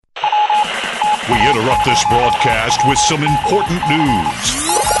We interrupt this broadcast with some important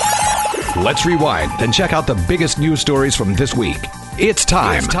news. Let's rewind and check out the biggest news stories from this week. It's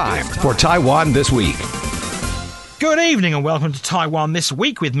time for Taiwan This Week. Good evening and welcome to Taiwan This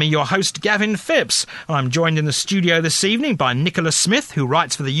Week with me, your host, Gavin Phipps. I'm joined in the studio this evening by Nicholas Smith, who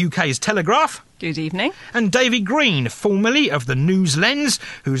writes for the UK's Telegraph. Good evening. And David Green, formerly of the News Lens,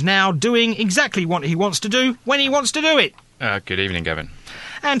 who's now doing exactly what he wants to do when he wants to do it. Good evening, Gavin.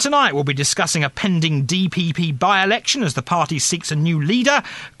 And tonight we'll be discussing a pending DPP by-election as the party seeks a new leader,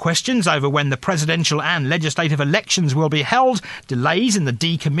 questions over when the presidential and legislative elections will be held, delays in the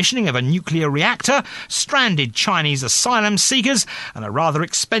decommissioning of a nuclear reactor, stranded Chinese asylum seekers, and a rather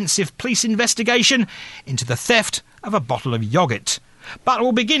expensive police investigation into the theft of a bottle of yoghurt. But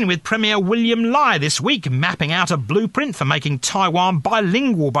we'll begin with Premier William Lai this week mapping out a blueprint for making Taiwan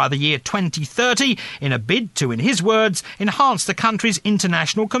bilingual by the year 2030 in a bid to, in his words, enhance the country's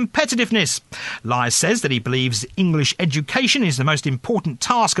international competitiveness. Lai says that he believes English education is the most important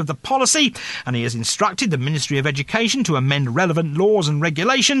task of the policy, and he has instructed the Ministry of Education to amend relevant laws and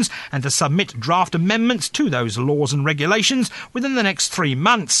regulations and to submit draft amendments to those laws and regulations within the next 3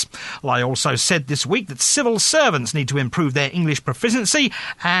 months. Lai also said this week that civil servants need to improve their English proficiency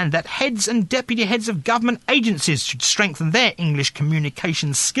and that heads and deputy heads of government agencies should strengthen their English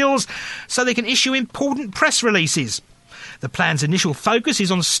communication skills so they can issue important press releases. The plan's initial focus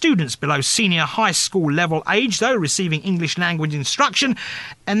is on students below senior high school level age, though, receiving English language instruction,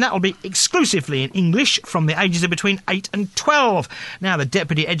 and that will be exclusively in English from the ages of between 8 and 12. Now, the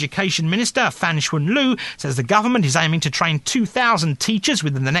Deputy Education Minister, Fan Shun-lu, says the government is aiming to train 2,000 teachers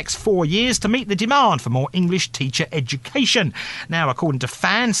within the next 4 years to meet the demand for more English teacher education. Now, according to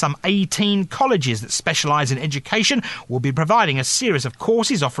Fan, some 18 colleges that specialise in education will be providing a series of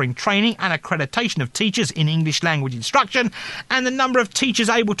courses offering training and accreditation of teachers in English language instruction, and the number of teachers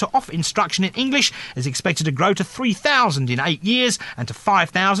able to offer instruction in English is expected to grow to 3,000 in 8 years and to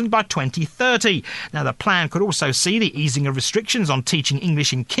 5,000 by 2030. Now, the plan could also see the easing of restrictions on teaching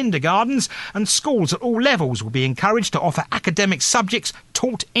English in kindergartens, and schools at all levels will be encouraged to offer academic subjects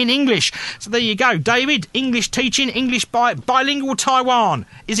taught in English. So there you go, David. English teaching, English bilingual Taiwan.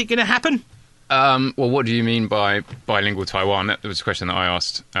 Is it going to happen? Well, what do you mean by bilingual Taiwan? That was a question that I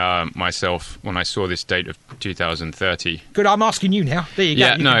asked myself when I saw this date of 2030. Good, I'm asking you now. There you go.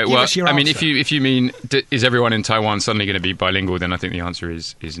 Yeah, give us your I mean, answer. if you mean, is everyone in Taiwan suddenly going to be bilingual, then I think the answer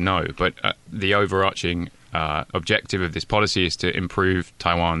is no. But the overarching objective of this policy is to improve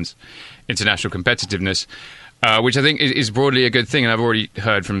Taiwan's international competitiveness, which I think is broadly a good thing. And I've already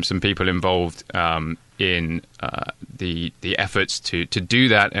heard from some people involved in the efforts to do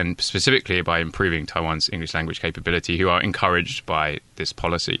that, and specifically by improving Taiwan's English language capability, who are encouraged by this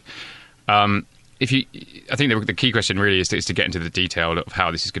policy. I think the key question really is to get into the detail of how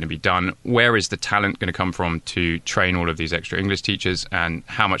this is going to be done. Where is the talent going to come from to train all of these extra English teachers, and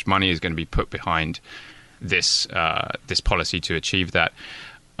how much money is going to be put behind this policy to achieve that?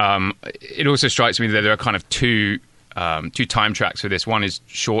 It also strikes me that there are kind of two time tracks for this. One is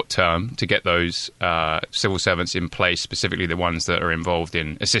short term, to get those civil servants in place, specifically the ones that are involved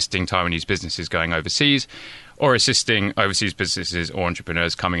in assisting Taiwanese businesses going overseas or assisting overseas businesses or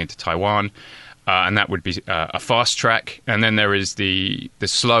entrepreneurs coming into Taiwan. And that would be a fast track. And then there is the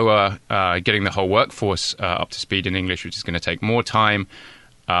slower, getting the whole workforce up to speed in English, which is going to take more time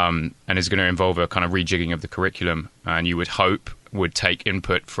and is going to involve a kind of rejigging of the curriculum. And you would hope would take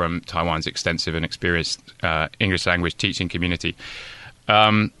input from Taiwan's extensive and experienced English language teaching community.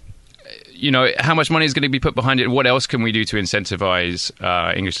 How much money is going to be put behind it? What else can we do to incentivize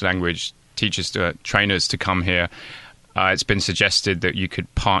English language teachers, trainers to come here? It's been suggested that you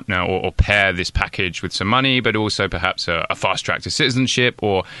could partner or pair this package with some money, but also perhaps a fast track to citizenship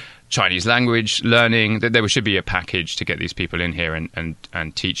or Chinese language learning. That there should be a package to get these people in here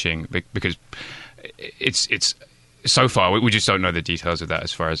and teaching, because it's so far we just don't know the details of that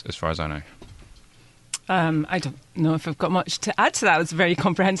as far as I know. I don't know if I've got much to add to that. It was a very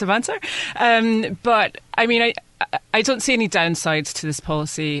comprehensive answer. But I mean, I don't see any downsides to this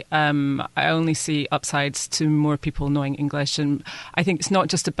policy. I only see upsides to more people knowing English. And I think it's not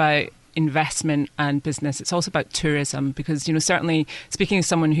just about investment and business. It's also about tourism, because, certainly speaking as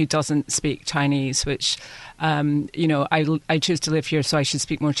someone who doesn't speak Chinese, which, I choose to live here, so I should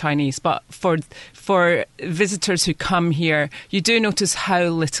speak more Chinese. But for visitors who come here, you do notice how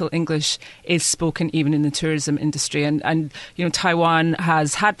little English is spoken even in the tourism industry. And Taiwan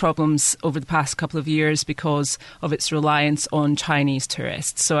has had problems over the past couple of years because of its reliance on Chinese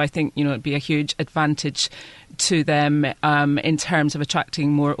tourists. So I think, it'd be a huge advantage to them in terms of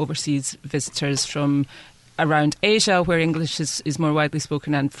attracting more overseas visitors from around Asia, where English is more widely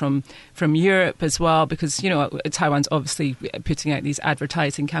spoken, and from Europe as well, because, Taiwan's obviously putting out these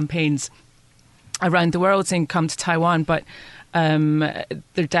advertising campaigns around the world saying come to Taiwan, but there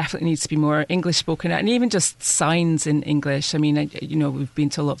definitely needs to be more English spoken, and even just signs in English. I mean, we've been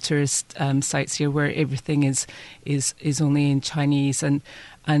to a lot of tourist sites here where everything is only in Chinese, and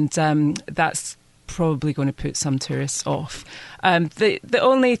that's probably going to put some tourists off. The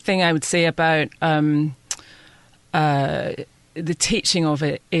only thing I would say about the teaching of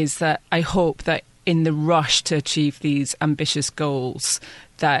it is that I hope that in the rush to achieve these ambitious goals,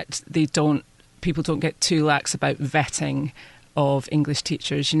 that people don't get too lax about vetting of English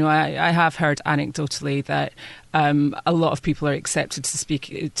teachers. I have heard anecdotally that a lot of people are accepted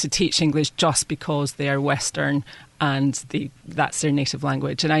to teach English just because they are Western and that's their native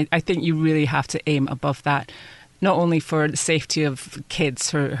language. And I think you really have to aim above that, not only for the safety of kids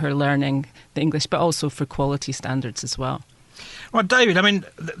who are learning the English, but also for quality standards as well. Well, David, I mean,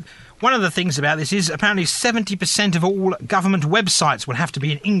 one of the things about this is apparently 70% of all government websites will have to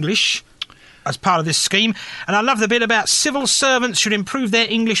be in English as part of this scheme. And I love the bit about civil servants should improve their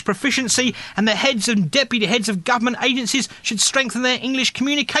English proficiency, and the heads and deputy heads of government agencies should strengthen their English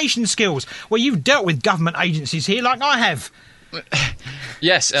communication skills. Well, you've dealt with government agencies here like I have.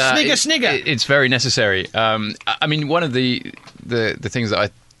 Yes. Snigger. It's very necessary. I mean, one of the things that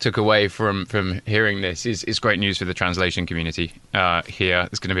I took away from hearing this is great news for the translation community here.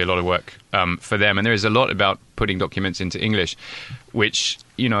 There's going to be a lot of work for them, and there is a lot about putting documents into English, which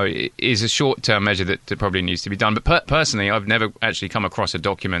is a short-term measure that probably needs to be done. But personally, I've never actually come across a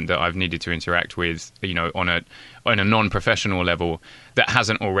document that I've needed to interact with, on a non-professional level that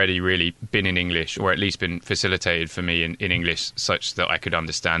hasn't already really been in English, or at least been facilitated for me in English such that I could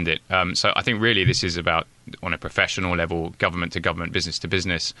understand it. So I think really this is about, on a professional level, government to government, business to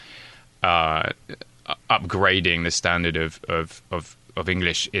business, upgrading the standard of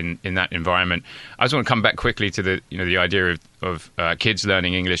English in that environment. I just want to come back quickly to the idea of kids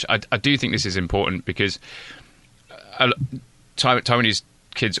learning English. I do think this is important because Taiwanese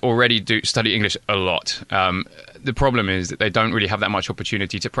kids already do study English a lot. The problem is that they don't really have that much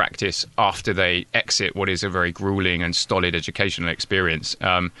opportunity to practice after they exit what is a very grueling and stolid educational experience.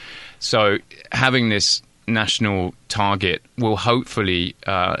 So having this national target will hopefully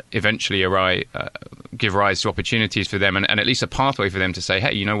eventually give rise to opportunities for them, and at least a pathway for them to say,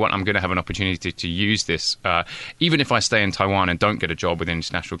 hey, you know what, I'm going to have an opportunity to use this, even if I stay in Taiwan and don't get a job with an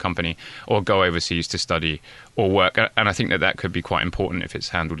international company, or go overseas to study or work. And I think that could be quite important if it's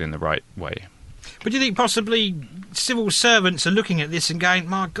handled in the right way. But do you think possibly civil servants are looking at this and going,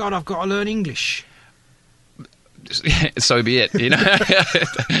 my God, I've got to learn English? So be it,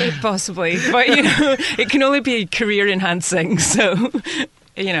 Possibly, but it can only be career enhancing. So,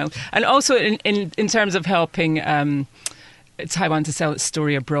 and also in terms of helping Taiwan to sell its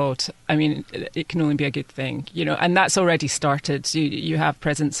story abroad, I mean, it can only be a good thing, and that's already started. You have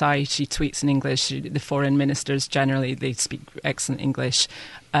President Tsai, she tweets in English. The foreign ministers generally, they speak excellent English.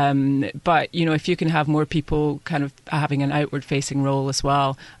 But, if you can have more people kind of having an outward-facing role as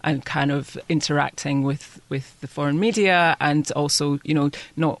well, and kind of interacting with the foreign media, and also,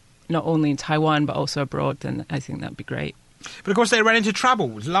 not only in Taiwan but also abroad, then I think that'd be great. But, of course, they ran into trouble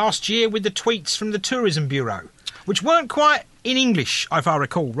last year with the tweets from the Tourism Bureau, which weren't quite in English, if I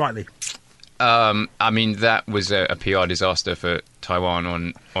recall rightly. I mean, that was a PR disaster for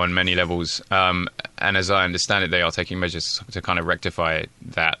Taiwan on many levels. And as I understand it, they are taking measures to kind of rectify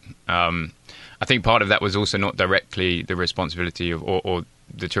that. I think part of that was also not directly the responsibility of or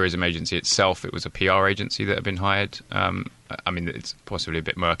the tourism agency itself. It was a PR agency that had been hired. I mean, it's possibly a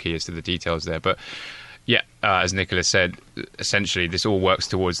bit murky as to the details there. But yeah, as Nicholas said, essentially this all works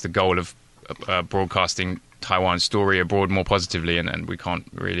towards the goal of broadcasting Taiwan's story abroad more positively, and we can't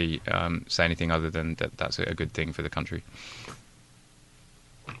really say anything other than that's a good thing for the country.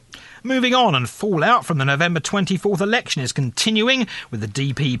 Moving on, and fallout from the November 24th election is continuing, with the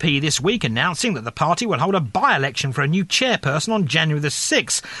DPP this week announcing that the party will hold a by-election for a new chairperson on January the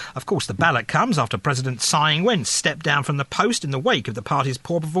 6th. Of course, the ballot comes after President Tsai Ing-wen stepped down from the post in the wake of the party's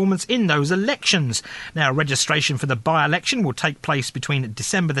poor performance in those elections. Now, registration for the by-election will take place between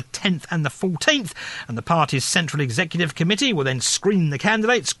December the 10th and the 14th, and the party's Central Executive Committee will then screen the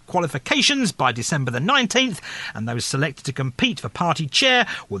candidates' qualifications by December the 19th, and those selected to compete for party chair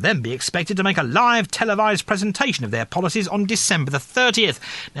will then be party expected to make a live televised presentation of their policies on December the 30th.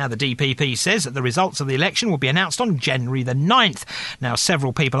 Now, the DPP says that the results of the election will be announced on January the 9th. Now,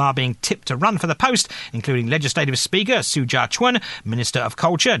 several people are being tipped to run for the post, including Legislative Speaker Su Jia-chun, Minister of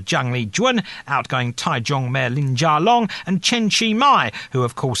Culture Zhang Li-jun, outgoing Taichung Mayor Lin Jia-long, and Chen Chi-mai, who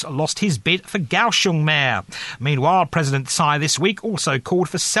of course lost his bid for Kaohsiung Mayor. Meanwhile, President Tsai this week also called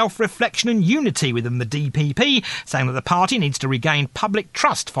for self-reflection and unity within the DPP, saying that the party needs to regain public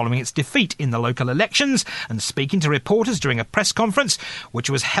trust following its defeat in the local elections. And speaking to reporters during a press conference which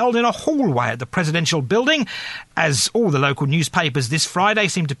was held in a hallway at the presidential building, as all the local newspapers this Friday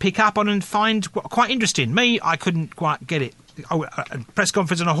seemed to pick up on and find quite interesting. Me, I couldn't quite get it. A press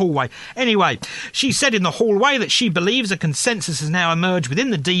conference in a hallway. Anyway, she said in the hallway that she believes a consensus has now emerged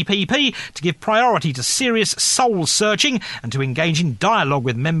within the DPP to give priority to serious soul-searching and to engage in dialogue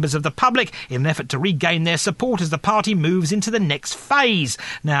with members of the public in an effort to regain their support as the party moves into the next phase.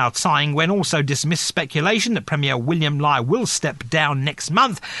 Now, Tsai Ing-wen also dismissed speculation that Premier William Lai will step down next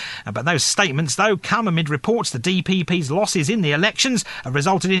month. But those statements, though, come amid reports the DPP's losses in the elections have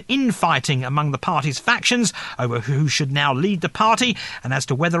resulted in infighting among the party's factions over who should now lead the party and as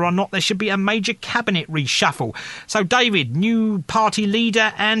to whether or not there should be a major cabinet reshuffle. So, David, new party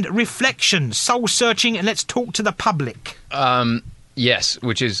leader and reflection, soul-searching, and let's talk to the public. Yes,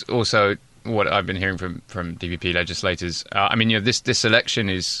 which is also what I've been hearing from DPP legislators. This election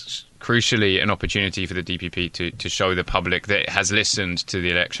is crucially an opportunity for the DPP to show the public that it has listened to the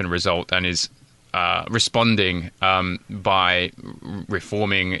election result and is responding by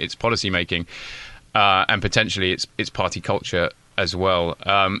reforming its policy making. And potentially its party culture as well.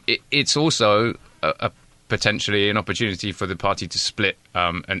 It's also potentially an opportunity for the party to split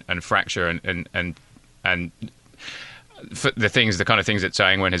and fracture and for the kind of things that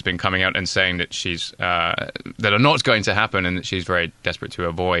Tsai Ing-wen has been coming out and saying that she's that are not going to happen and that she's very desperate to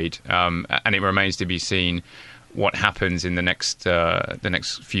avoid. And it remains to be seen what happens in the next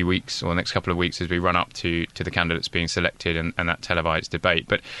few weeks or the next couple of weeks as we run up to the candidates being selected and that televised debate.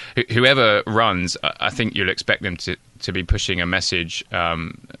 But whoever runs, I think you'll expect them to be pushing a message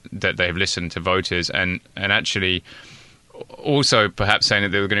that they've listened to voters and actually also perhaps saying that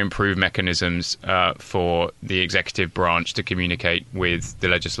they were going to improve mechanisms for the executive branch to communicate with the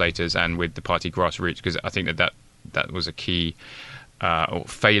legislators and with the party grassroots, because I think that was a key or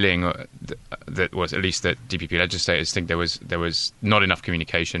failing that was, at least that DPP legislators think there was not enough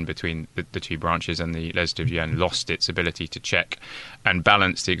communication between the two branches, and the Legislative Yuan lost its ability to check and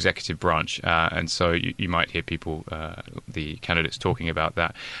balance the executive branch. And so you might hear people, the candidates, talking about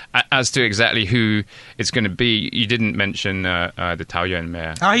that. As to exactly who it's going to be, you didn't mention the Taoyuan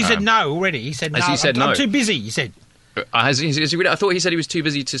mayor. Oh, he said no already. He said no. He said no. I'm too busy, he said. I thought he said he was too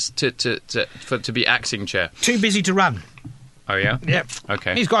busy to be acting chair. Too busy to run. Oh, yeah? Yep.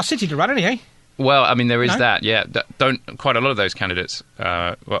 Okay. He's got a city to run, hasn't he? Well, I mean, there is that, yeah. Quite a lot of those candidates,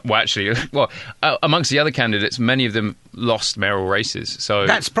 amongst the other candidates, many of them lost mayoral races. So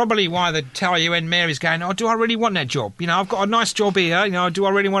that's probably why the Taoyuan mayor is going, do I really want that job? I've got a nice job here. Do I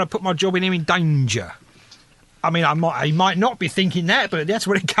really want to put my job in danger? I mean, he might not be thinking that, but that's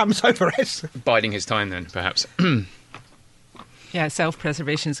what it comes over as. Biding his time, then, perhaps. Yeah,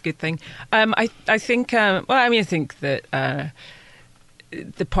 self-preservation is a good thing. I think that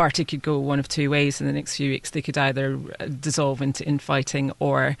the party could go one of two ways in the next few weeks. They could either dissolve into infighting,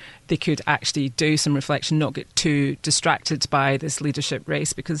 or they could actually do some reflection, not get too distracted by this leadership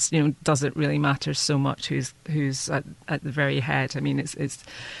race, because does it really matter so much who's at the very head? I mean, it's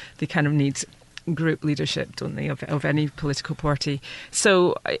they kind of need group leadership, don't they, of any political party?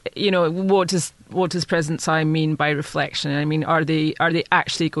 So, what does President Tsai mean by reflection? I mean, are they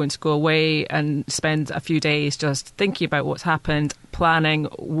actually going to go away and spend a few days just thinking about what's happened, planning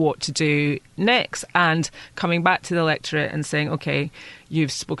what to do next, and coming back to the electorate and saying, okay,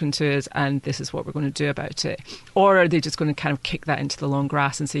 you've spoken to us and this is what we're going to do about it? Or are they just going to kind of kick that into the long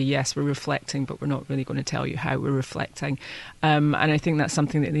grass and say, yes, we're reflecting, but we're not really going to tell you how we're reflecting? And I think that's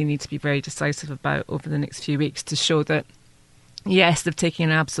something that they need to be very decisive about over the next few weeks, to show that, yes, they've taken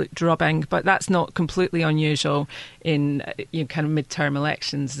an absolute drubbing, but that's not completely unusual in kind of midterm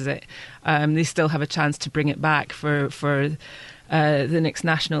elections, is it? They still have a chance to bring it back for the next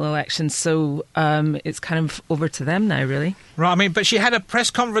national election. So it's kind of over to them now, really. Right, I mean, but she had a press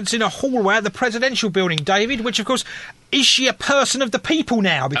conference in a hallway at the presidential building, David, which, of course, is she a person of the people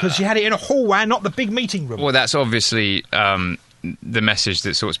now? Because she had it in a hallway and not the big meeting room. Well, that's obviously the message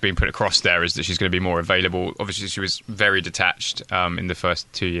that's sort of being put across there, is that she's going to be more available. Obviously, she was very detached in the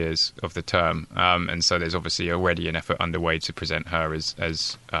first 2 years of the term, and so there's obviously already an effort underway to present her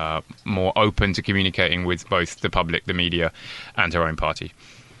as more open to communicating with both the public, the media, and her own party.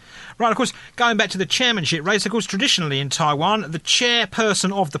 Right, of course, going back to the chairmanship race, of course, traditionally in Taiwan, the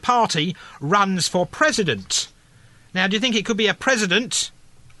chairperson of the party runs for president. Now, do you think it could be a precedent,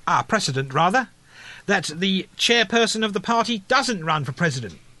 that the chairperson of the party doesn't run for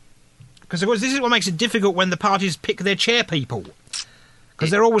president? Because, of course, this is what makes it difficult when the parties pick their chairpeople. Because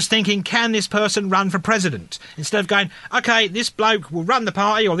they're always thinking, can this person run for president? Instead of going, OK, this bloke will run the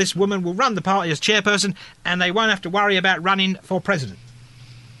party or this woman will run the party as chairperson and they won't have to worry about running for president.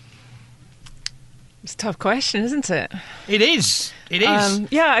 It's a tough question, isn't it? It is. It is.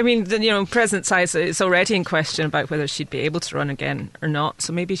 Yeah, I mean, President Tsai is already in question about whether she'd be able to run again or not.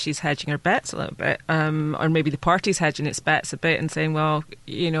 So maybe she's hedging her bets a little bit. Or maybe the party's hedging its bets a bit and saying, well,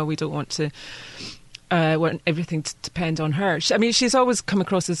 we don't want to... want everything to depend on her. I mean, she's always come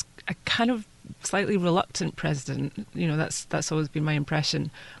across as a kind of slightly reluctant president. That's always been my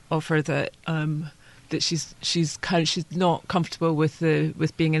impression of her, that she's not comfortable with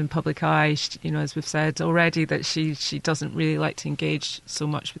being in the public eye. As we've said already, that she doesn't really like to engage so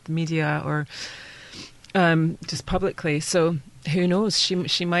much with the media or just publicly. So who knows?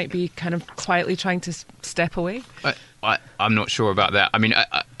 She might be kind of quietly trying to step away. I'm not sure about that. I mean,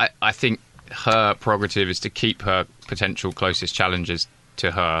 I think her prerogative is to keep her potential closest challengers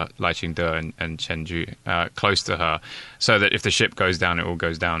to her, Lai Ching-te and Chen Ju, close to her, so that if the ship goes down, it all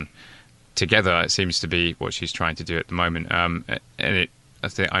goes down together. It seems to be what she's trying to do at the moment.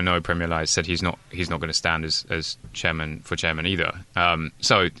 I know Premier Lai said he's not going to stand as chairman either.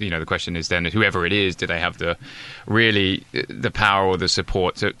 So the question is then, whoever it is, do they have the power or the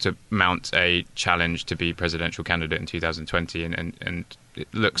support to mount a challenge to be presidential candidate in 2020? And it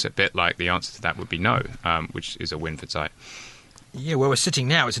looks a bit like the answer to that would be no, which is a win for Tsai. Yeah, where we're sitting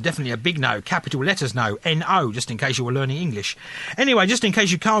now, it's definitely a big no. Capital letters no. N-O, just in case you were learning English. Anyway, just in case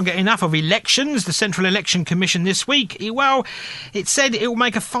you can't get enough of elections, the Central Election Commission this week, it said it will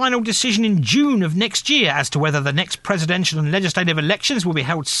make a final decision in June of next year as to whether the next presidential and legislative elections will be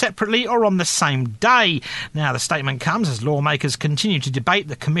held separately or on the same day. Now, the statement comes as lawmakers continue to debate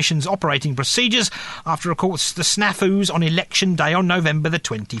the Commission's operating procedures after, of course, the snafus on election day on November the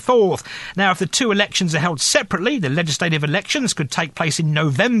 24th. Now, if the two elections are held separately, the legislative elections could take place in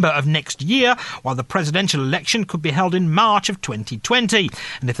November of next year, while the presidential election could be held in March of 2020.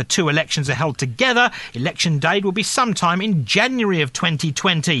 And if the two elections are held together, election day will be sometime in January of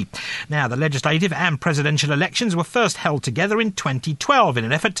 2020. Now, the legislative and presidential elections were first held together in 2012 in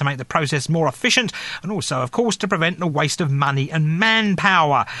an effort to make the process more efficient and also, of course, to prevent the waste of money and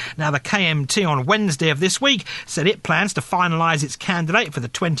manpower. Now, the KMT on Wednesday of this week said it plans to finalise its candidate for the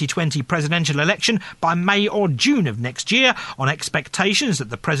 2020 presidential election by May or June of next year, on expectations that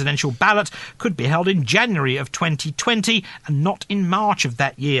the presidential ballot could be held in January of 2020 and not in March of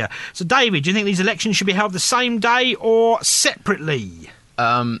that year. So, David, do you think these elections should be held the same day or separately?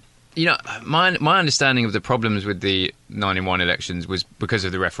 My understanding of the problems with the 9-in-1 elections was because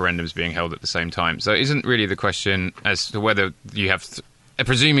of the referendums being held at the same time. So it isn't really the question as to whether you have...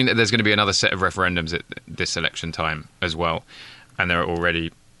 presuming that there's going to be another set of referendums at this election time as well, and there are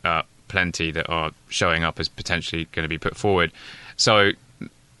already... plenty that are showing up as potentially going to be put forward. So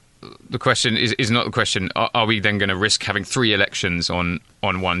the question is not the question, are we then going to risk having three elections on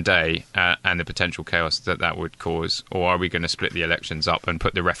one day and the potential chaos that would cause, or are we going to split the elections up and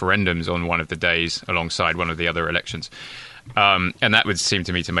put the referendums on one of the days alongside one of the other elections? And that would seem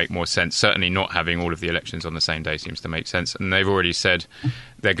to me to make more sense. Certainly not having all of the elections on the same day seems to make sense. And they've already said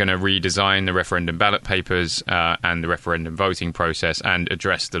they're going to redesign the referendum ballot papers and the referendum voting process and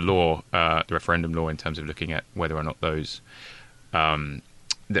address the referendum law in terms of looking at whether or not all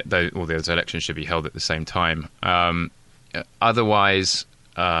those elections should be held at the same time. Otherwise...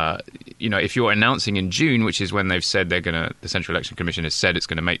 if you're announcing in June, which is when they've said the Central Election Commission has said it's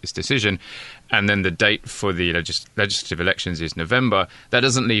going to make this decision, and then the date for the legislative elections is November, that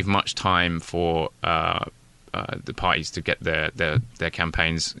doesn't leave much time for the parties to get their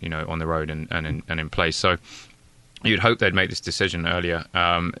campaigns, on the road and in place. So you'd hope they'd make this decision earlier.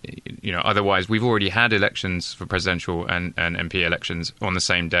 Otherwise, we've already had elections for presidential and MP elections on the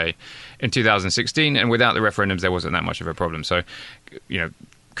same day in 2016, and without the referendums, there wasn't that much of a problem. So,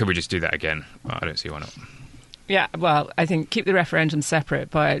 could we just do that again? Well, I don't see why not. Yeah, well, I think keep the referendum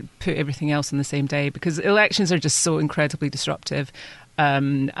separate, but put everything else on the same day, because elections are just so incredibly disruptive.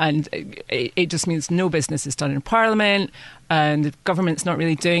 And it just means no business is done in Parliament, and the government's not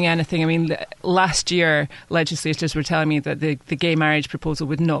really doing anything. I mean, last year, legislators were telling me that the gay marriage proposal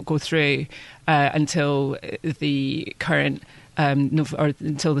would not go through until the current... or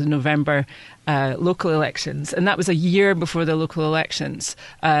until the November local elections. And that was a year before the local elections.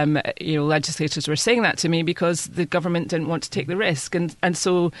 Legislators were saying that to me because the government didn't want to take the risk. And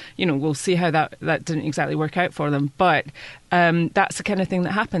so, we'll see how that didn't exactly work out for them. But that's the kind of thing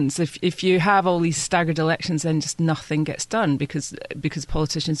that happens. If you have all these staggered elections, then just nothing gets done because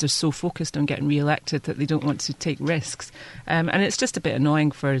politicians are so focused on getting re-elected that they don't want to take risks. And it's just a bit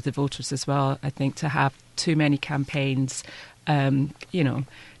annoying for the voters as well, I think, to have too many campaigns,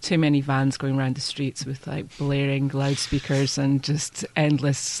 too many vans going around the streets with blaring loudspeakers and just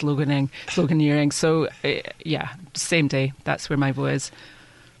endless sloganeering. So, same day. That's where my vote is.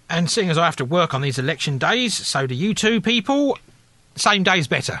 And seeing as I have to work on these election days, so do you two people, same day's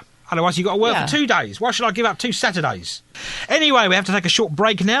better. Otherwise, you've got to work for 2 days. Why should I give up 2 Saturdays? Anyway, we have to take a short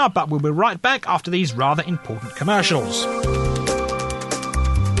break now, but we'll be right back after these rather important commercials.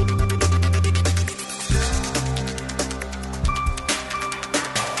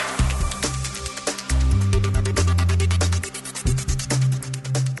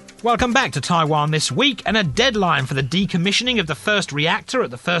 Welcome back to Taiwan This Week, and a deadline for the decommissioning of the first reactor at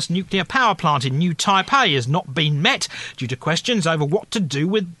the first nuclear power plant in New Taipei has not been met due to questions over what to do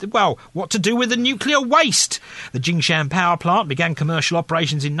with the nuclear waste. The Jingshan power plant began commercial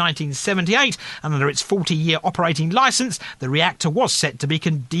operations in 1978, and under its 40-year operating licence, the reactor was set to be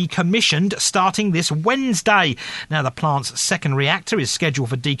decommissioned starting this Wednesday. Now, the plant's second reactor is scheduled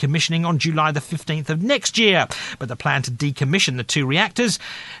for decommissioning on July the 15th of next year, but the plan to decommission the 2 reactors,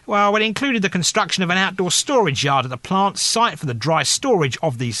 it included the construction of an outdoor storage yard at the plant site for the dry storage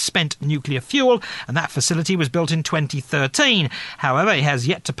of the spent nuclear fuel, and that facility was built in 2013. However, it has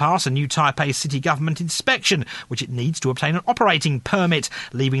yet to pass a New Taipei city government inspection, which it needs to obtain an operating permit,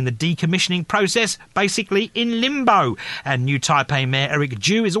 leaving the decommissioning process basically in limbo. And New Taipei Mayor Eric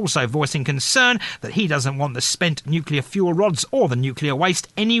Ju is also voicing concern that he doesn't want the spent nuclear fuel rods or the nuclear waste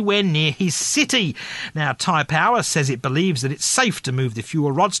anywhere near his city. Now, Taipower says it believes that it's safe to move the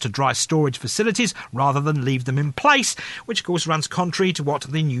fuel rods to dry storage facilities rather than leave them in place, which of course runs contrary to what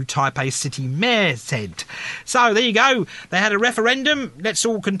the New Taipei City Mayor said. So there you go. They had a referendum. Let's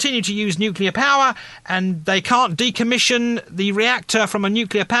all continue to use nuclear power, and they can't decommission the reactor from a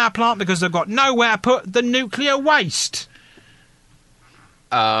nuclear power plant because they've got nowhere to put the nuclear waste.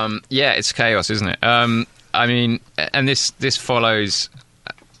 It's chaos, isn't it? And this follows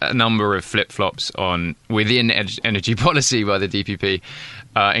a number of flip-flops within energy policy by the DPP,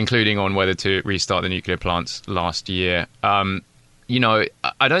 including on whether to restart the nuclear plants last year. I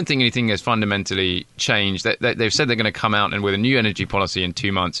don't think anything has fundamentally changed. They've said they're going to come out and with a new energy policy in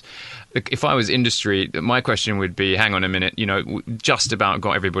 2 months. If I was industry, my question would be, hang on a minute, just about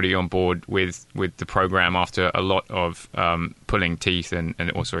got everybody on board with the program after a lot of pulling teeth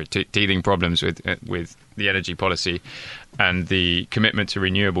teething problems with the energy policy and the commitment to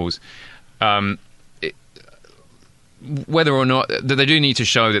renewables. Whether or not they do need to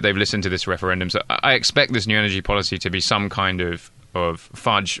show that they've listened to this referendum. So I expect this new energy policy to be some kind of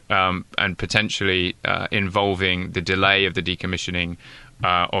fudge and potentially involving the delay of the decommissioning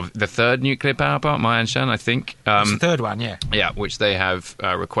of the third nuclear power plant, Myanshan, I think. It's the third one, yeah. Yeah, which they have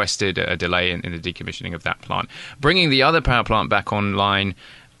requested a delay in the decommissioning of that plant. Bringing the other power plant back online,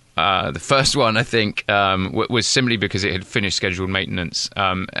 the first one, I think, was simply because it had finished scheduled maintenance.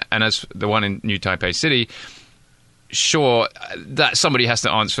 And as the one in New Taipei City, sure, that somebody has to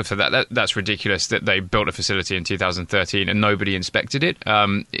answer for that. That's ridiculous that they built a facility in 2013 and nobody inspected it.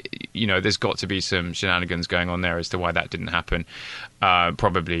 There's got to be some shenanigans going on there as to why that didn't happen.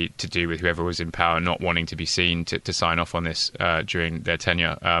 Probably to do with whoever was in power not wanting to be seen to sign off on this during their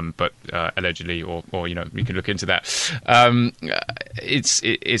tenure. But allegedly, or we can look into that.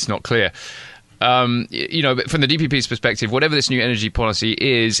 It's not clear. But from the DPP's perspective, whatever this new energy policy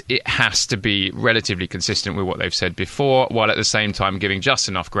is, it has to be relatively consistent with what they've said before, while at the same time giving just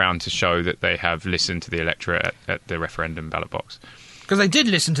enough ground to show that they have listened to the electorate at the referendum ballot box. Because they did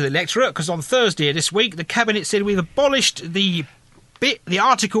listen to the electorate, because on Thursday of this week, the Cabinet said we've abolished the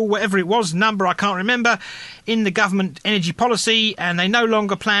article, whatever it was, number I can't remember, in the government energy policy, and they no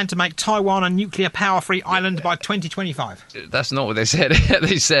longer plan to make Taiwan a nuclear power-free island by 2025. That's not what they said.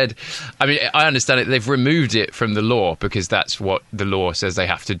 They said, I understand it, they've removed it from the law because that's what the law says they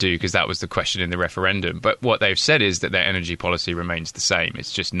have to do, because that was the question in the referendum. But what they've said is that their energy policy remains the same.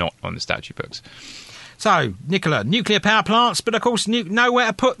 It's just not on the statute books. So, Nicola, nuclear power plants, but of course nowhere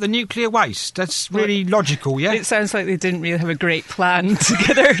to put the nuclear waste. That's really logical, yeah? It sounds like they didn't really have a great plan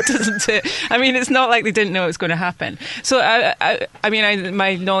together, doesn't it? I mean, it's not like they didn't know it was going to happen. So,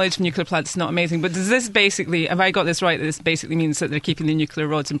 my knowledge of nuclear plants is not amazing, but does this basically, have I got this right, that this basically means that they're keeping the nuclear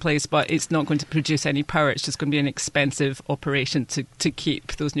rods in place, but it's not going to produce any power, it's just going to be an expensive operation to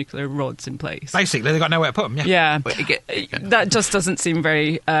keep those nuclear rods in place? Basically, they've got nowhere to put them, yeah? Yeah. That just doesn't seem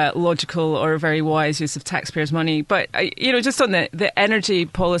very logical or a very wise use of taxpayers' money. But just on the energy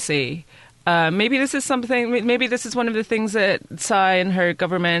policy, maybe this is something. Maybe this is one of the things that Tsai and her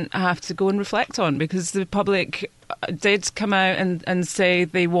government have to go and reflect on, because the public did come out and say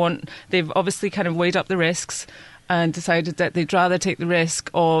they've obviously kind of weighed up the risks and decided that they'd rather take the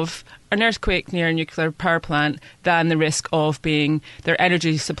risk of an earthquake near a nuclear power plant than the risk of their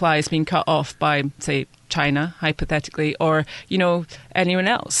energy supplies being cut off by, say, China, hypothetically, or anyone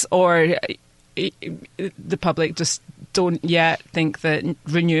else, or the public just don't yet think that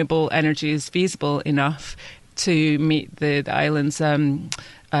renewable energy is feasible enough to meet the island's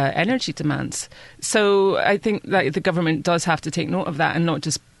energy demands. So I think that the government does have to take note of that and not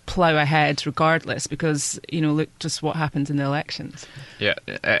just plough ahead regardless, because look just what happened in the elections. Yeah,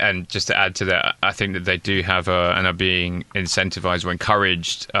 and just to add to that, I think that they do have and are being incentivised or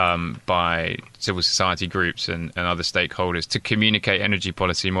encouraged by civil society groups and other stakeholders to communicate energy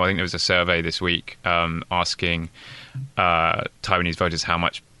policy more. I think there was a survey this week asking Taiwanese voters how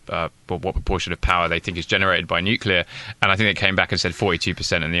much what proportion of power they think is generated by nuclear, and I think they came back and said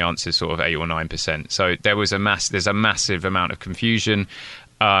 42%, and the answer is sort of 8 or 9%. So there's a massive amount of confusion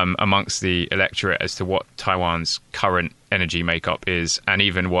amongst the electorate as to what Taiwan's current energy makeup is, and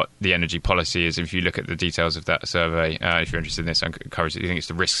even what the energy policy is. If you look at the details of that survey, if you're interested in this, I encourage you. I think it's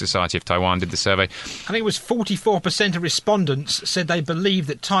the Risk Society of Taiwan did the survey. I think it was 44% of respondents said they believe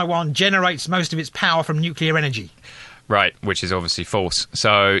that Taiwan generates most of its power from nuclear energy. Right, which is obviously false.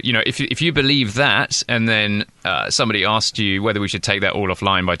 So, if you believe that, and then somebody asked you whether we should take that all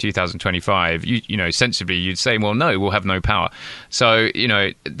offline by 2025, sensibly you'd say, well, no, we'll have no power. So,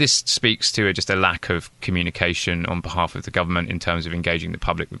 this speaks to just a lack of communication on behalf of the government in terms of engaging the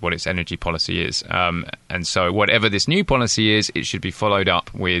public with what its energy policy is. And so whatever this new policy is, it should be followed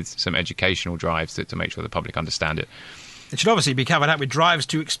up with some educational drives to make sure the public understand it. It should obviously be covered up with drives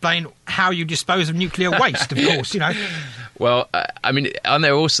to explain how you dispose of nuclear waste, of course, Well,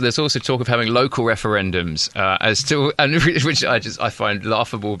 there's also talk of having local referendums, which I find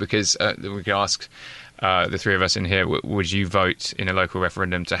laughable, because we could ask the three of us in here, would you vote in a local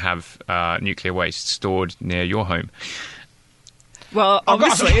referendum to have nuclear waste stored near your home? Well,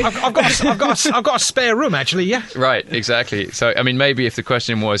 obviously, I've got a spare room, actually. Yeah. Right. Exactly. So, maybe if the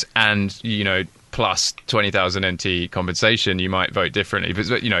question was, plus 20,000 NT compensation, you might vote differently.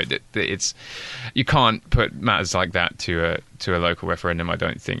 But you can't put matters like that to a local referendum. I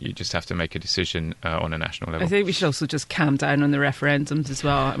don't think. You just have to make a decision on a national level. I think we should also just calm down on the referendums as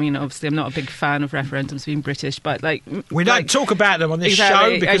well. Obviously, I'm not a big fan of referendums, being British, but we don't talk about them on this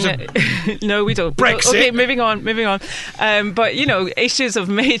show because of no, we don't. Brexit. Okay, moving on. But issues of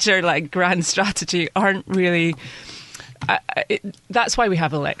major grand strategy aren't really. That's why we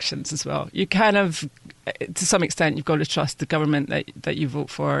have elections as well. You kind of, to some extent, you've got to trust the government that you vote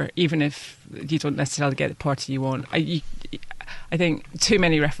for, even if you don't necessarily get the party you want. I think too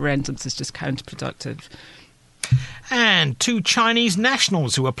many referendums is just counterproductive. And 2 Chinese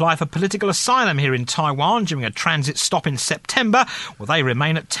nationals who apply for political asylum here in Taiwan during a transit stop in September, they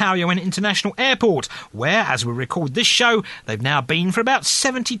remain at Taoyuan International Airport, where, as we record this show, they've now been for about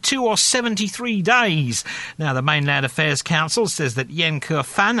 72 or 73 days. Now, the Mainland Affairs Council says that Yan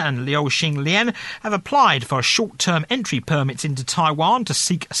Kefan and Liu Xinglian have applied for short-term entry permits into Taiwan to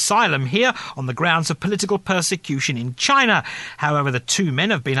seek asylum here on the grounds of political persecution in China. However, the 2 men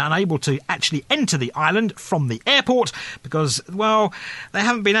have been unable to actually enter the island from the airport because, they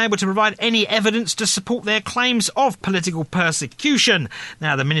haven't been able to provide any evidence to support their claims of political persecution.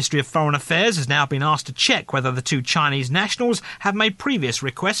 Now, the Ministry of Foreign Affairs has now been asked to check whether the 2 Chinese nationals have made previous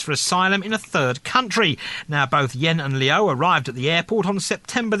requests for asylum in a third country. Now, both Yen and Liu arrived at the airport on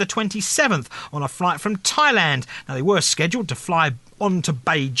September the 27th on a flight from Thailand. Now, they were scheduled to fly on to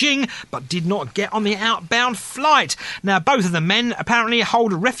Beijing, but did not get on the outbound flight. Now, both of the men apparently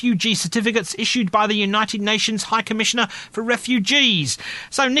hold refugee certificates issued by the United Nations High Commissioner for Refugees.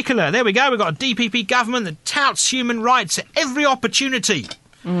 So, Nicola, there we go. We've got a DPP government that touts human rights at every opportunity.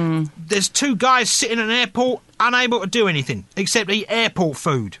 There's 2 guys sitting in an airport unable to do anything except eat airport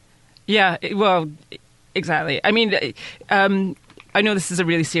food. Yeah, well, exactly. I know this is a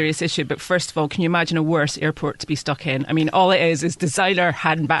really serious issue, but first of all, can you imagine a worse airport to be stuck in? I mean, all it is designer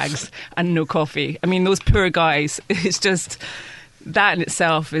handbags and no coffee. I mean, those poor guys, it's just... that in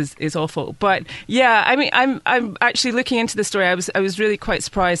itself is awful. But yeah, I mean, I'm actually looking into the story. I was really quite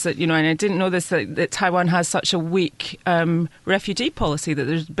surprised that, and I didn't know this, that Taiwan has such a weak refugee policy, that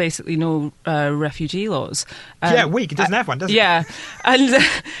there's basically no refugee laws. Weak. It doesn't have one, does it? Yeah, and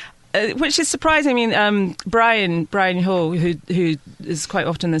which is surprising. I mean, Brian Ho, who is quite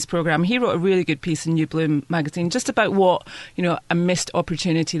often in this programme, he wrote a really good piece in New Bloom magazine just about what, a missed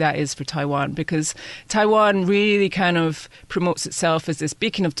opportunity that is for Taiwan, because Taiwan really kind of promotes itself as this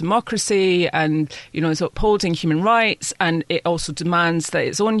beacon of democracy and, is upholding human rights, and it also demands that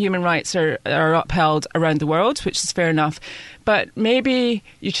its own human rights are upheld around the world, which is fair enough. But maybe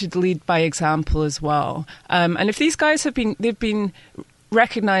you should lead by example as well. And if these guys they've been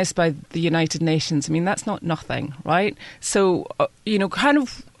recognised by the United Nations, I mean, that's not nothing, right? So,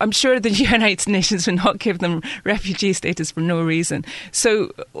 I'm sure the United Nations would not give them refugee status for no reason.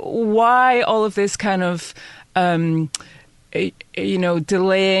 So why all of this kind of, delaying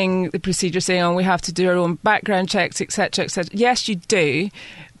the procedure, saying, we have to do our own background checks, etc., etc. Yes, you do.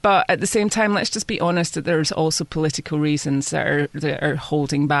 But at the same time, let's just be honest that there's also political reasons that are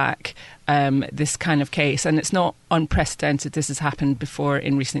holding back this kind of case. And it's not unprecedented. This has happened before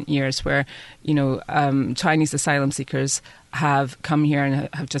in recent years where, Chinese asylum seekers have come here and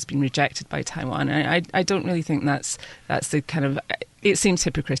have just been rejected by Taiwan. And I don't really think that's the kind of... It seems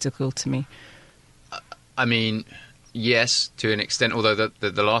hypocritical to me. I mean, yes, to an extent, although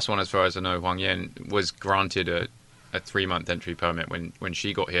the last one, as far as I know, Huang Yan, was granted a 3-month entry permit when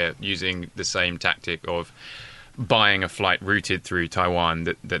she got here, using the same tactic of buying a flight routed through Taiwan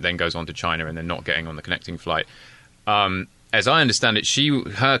that then goes on to China and then not getting on the connecting flight. As I understand it,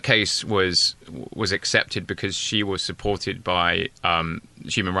 her case was accepted because she was supported by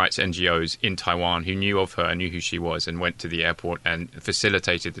human rights NGOs in Taiwan who knew of her and knew who she was, and went to the airport and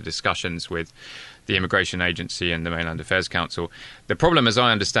facilitated the discussions with the Immigration Agency and the Mainland Affairs Council. The problem, as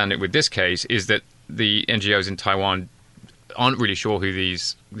I understand it, with this case is that the NGOs in Taiwan aren't really sure who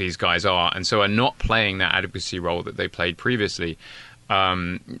these guys are, and so are not playing that advocacy role that they played previously.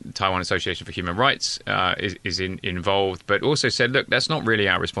 Taiwan Association for Human Rights is involved, but also said, look, that's not really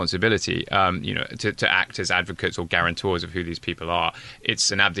our responsibility, to act as advocates or guarantors of who these people are. It's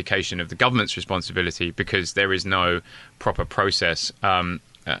an abdication of the government's responsibility because there is no proper process.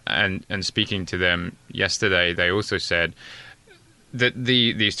 And speaking to them yesterday, they also said that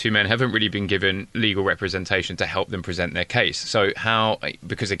these two men haven't really been given legal representation to help them present their case. So how,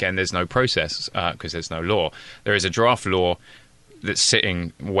 because again, there's no process, because there's no law. There is a draft law that's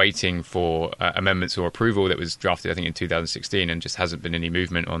sitting, waiting for amendments or approval, that was drafted, I think, in 2016, and just hasn't been any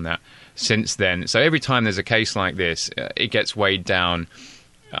movement on that since then. So every time there's a case like this, it gets weighed down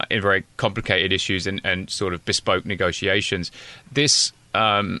in very complicated issues and sort of bespoke negotiations. This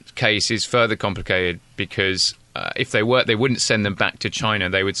case is further complicated because if they wouldn't send them back to China,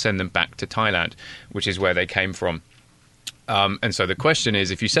 they would send them back to Thailand, which is where they came from. And so the question is,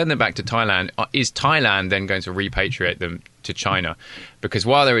 if you send them back to Thailand, is Thailand then going to repatriate them to China? Because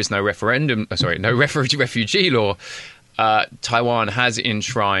while there is no refugee law, Taiwan has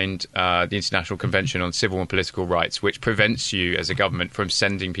enshrined the International Convention on Civil and Political Rights, which prevents you as a government from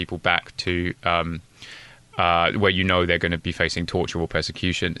sending people back to where they're going to be facing torture or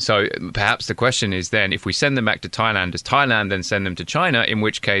persecution. So perhaps the question is then, if we send them back to Thailand, does Thailand then send them to China, in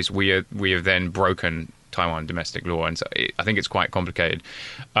which case we have then broken Taiwan domestic law? And so I think it's quite complicated,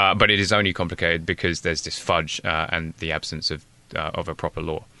 but it is only complicated because there's this fudge and the absence of a proper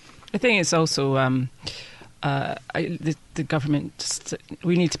law. I think it's also the government.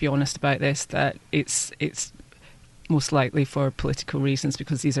 We need to be honest about this. That it's most likely for political reasons,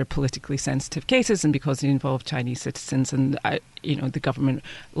 because these are politically sensitive cases and because they involve Chinese citizens, and the government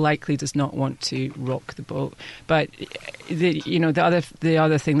likely does not want to rock the boat. But the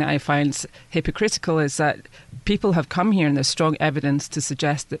other thing that I find hypocritical is that people have come here, and there's strong evidence to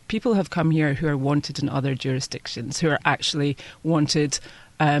suggest that people have come here who are wanted in other jurisdictions, who are actually wanted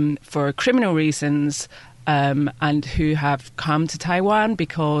for criminal reasons. And who have come to Taiwan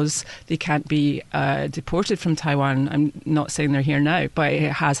because they can't be deported from Taiwan. I'm not saying they're here now, but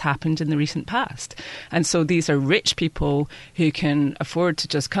it has happened in the recent past. And so these are rich people who can afford to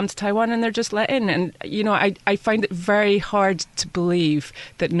just come to Taiwan, and they're just let in. And, I find it very hard to believe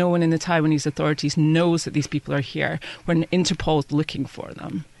that no one in the Taiwanese authorities knows that these people are here when Interpol's looking for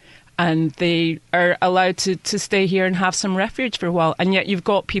them. And they are allowed to stay here and have some refuge for a while. And yet you've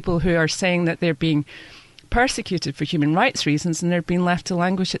got people who are saying that they're being persecuted for human rights reasons, and they're being left to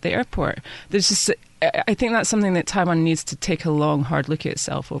languish at the airport. I think that's something that Taiwan needs to take a long, hard look at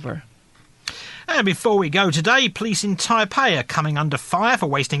itself over. And before we go today, police in Taipei are coming under fire for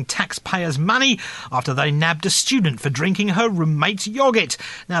wasting taxpayers' money after they nabbed a student for drinking her roommate's yoghurt.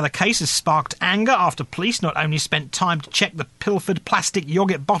 Now, the case has sparked anger after police not only spent time to check the pilfered plastic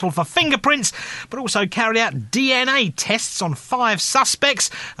yoghurt bottle for fingerprints, but also carried out DNA tests on 5 suspects,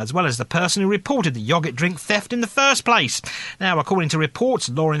 as well as the person who reported the yoghurt drink theft in the first place. Now, according to reports,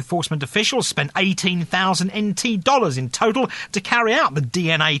 law enforcement officials spent 18,000 NT dollars in total to carry out the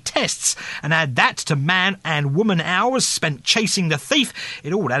DNA tests, and add that to man and woman hours spent chasing the thief,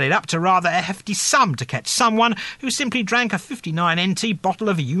 it all added up to rather a hefty sum to catch someone who simply drank a 59 NT bottle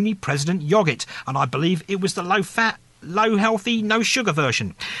of Uni President yoghurt, and I believe it was the low-fat, low-healthy, no-sugar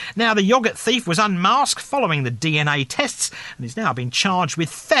version. Now, the yoghurt thief was unmasked following the DNA tests and is now being charged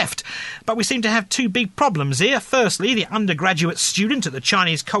with theft. But we seem to have 2 big problems here. Firstly, the undergraduate student at the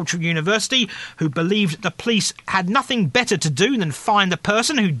Chinese Cultural University who believed the police had nothing better to do than find the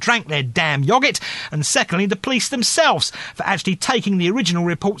person who drank their damn yoghurt. And secondly, the police themselves for actually taking the original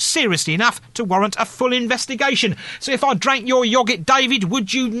report seriously enough to warrant a full investigation. So if I drank your yoghurt, David,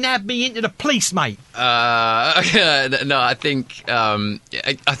 would you nab me into the police, mate? No, I think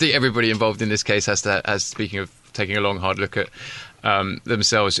everybody involved in this case has, speaking of taking a long, hard look at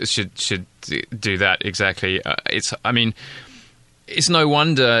themselves, should do that exactly. It's no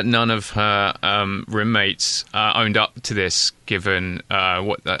wonder none of her roommates owned up to this, given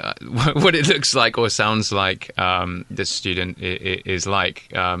what it looks like or sounds like this student is like.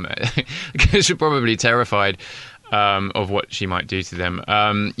 Because she's probably terrified of what she might do to them.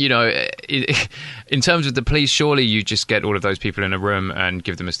 In terms of the police, surely you just get all of those people in a room and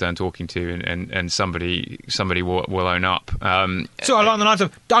give them a stern talking to, and somebody will own up. So along the lines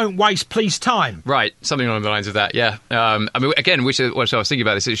of, don't waste police time. Right, something along the lines of that, yeah. Again, which I was thinking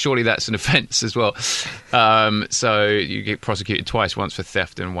about this, surely that's an offence as well. So you get prosecuted twice, once for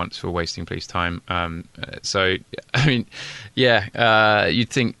theft and once for wasting police time. You'd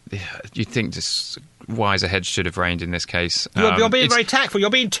think just wiser heads should have reigned in this case. You're being very tactful.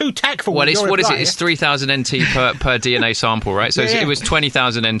 You're being too tactful. What is it? It's 3,000 NT per DNA sample, right? So it was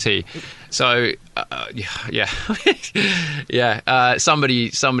 20,000 NT. So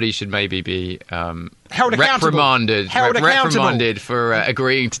somebody should maybe be reprimanded for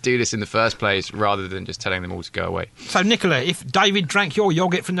agreeing to do this in the first place, rather than just telling them all to go away. So, Nicola, if David drank your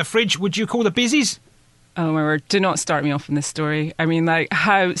yoghurt from the fridge, would you call the busies? Oh my word, do not start me off in this story. I mean, like,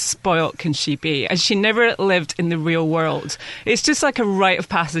 how spoilt can she be? And she never lived in the real world. It's just like a rite of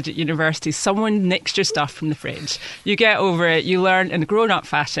passage at university. Someone nicks your stuff from the fridge. You get over it. You learn in a grown-up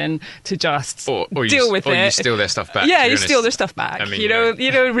fashion to just deal with it. Or you steal their stuff back. Yeah, you steal their stuff back. I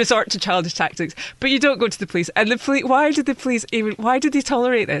mean, resort to childish tactics. But you don't go to the police. And the police, why did they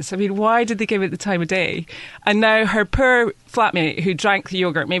tolerate this? I mean, why did they give it the time of day? And now her poor flatmate who drank the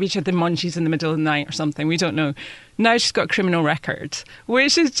yoghurt, maybe she had the munchies in the middle of the night or something, we don't know. Now she's got a criminal record,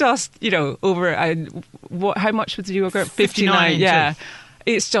 which is just, over, how much was the yoghurt? 59, yeah.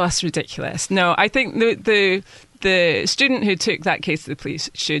 It's just ridiculous. No, I think the student who took that case to the police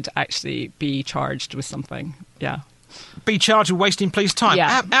should actually be charged with something, yeah. Be charged with wasting police time.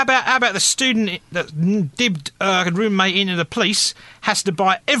 Yeah. How about the student that dibbed a roommate into the police has to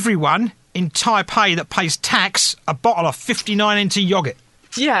buy everyone in Taipei that pays tax a bottle of 59 NT yoghurt?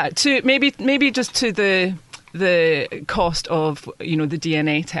 Yeah, to maybe just to the cost of the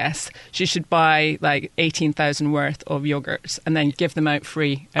DNA test, she should buy like 18,000 worth of yogurts and then give them out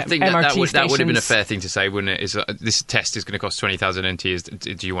free. I think that would have been a fair thing to say, wouldn't it? This test is going to cost 20,000 NT.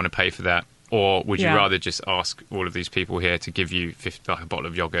 Do you want to pay for that? Or would you rather just ask all of these people here to give you a bottle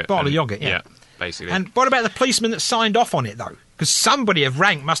of yogurt? Yeah, basically. And what about the policeman that signed off on it, though? Because somebody of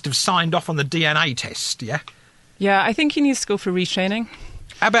rank must have signed off on the DNA test, yeah? Yeah, I think he needs to go for retraining.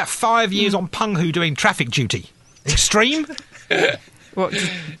 How about 5 years on Penghu doing traffic duty? Extreme? What,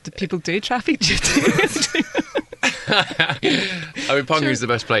 do people do traffic duty? I mean, Penghu's the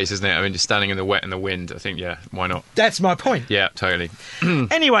best place, isn't it? I mean, just standing in the wet and the wind, I think, yeah, why not? That's my point. Yeah, totally.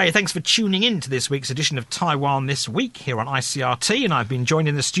 Anyway, thanks for tuning in to this week's edition of Taiwan This Week here on ICRT, and I've been joined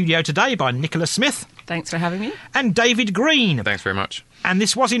in the studio today by Nicola Smith. Thanks for having me. And David Green. Thanks very much. And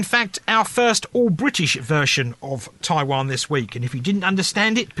this was, in fact, our first all-British version of Taiwan This Week. And if you didn't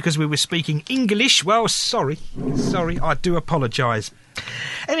understand it because we were speaking English, well, sorry, I do apologise.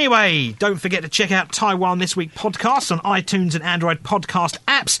 Anyway, don't forget to check out Taiwan This Week podcasts on iTunes and Android podcast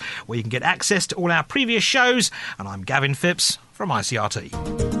apps, where you can get access to all our previous shows. And I'm Gavin Phipps from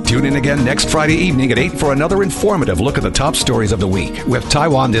ICRT. Tune in again next Friday evening at 8 for another informative look at the top stories of the week with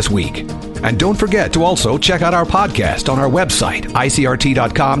Taiwan This Week. And don't forget to also check out our podcast on our website,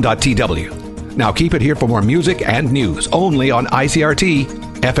 icrt.com.tw. Now keep it here for more music and news only on ICRT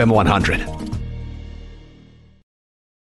FM 100.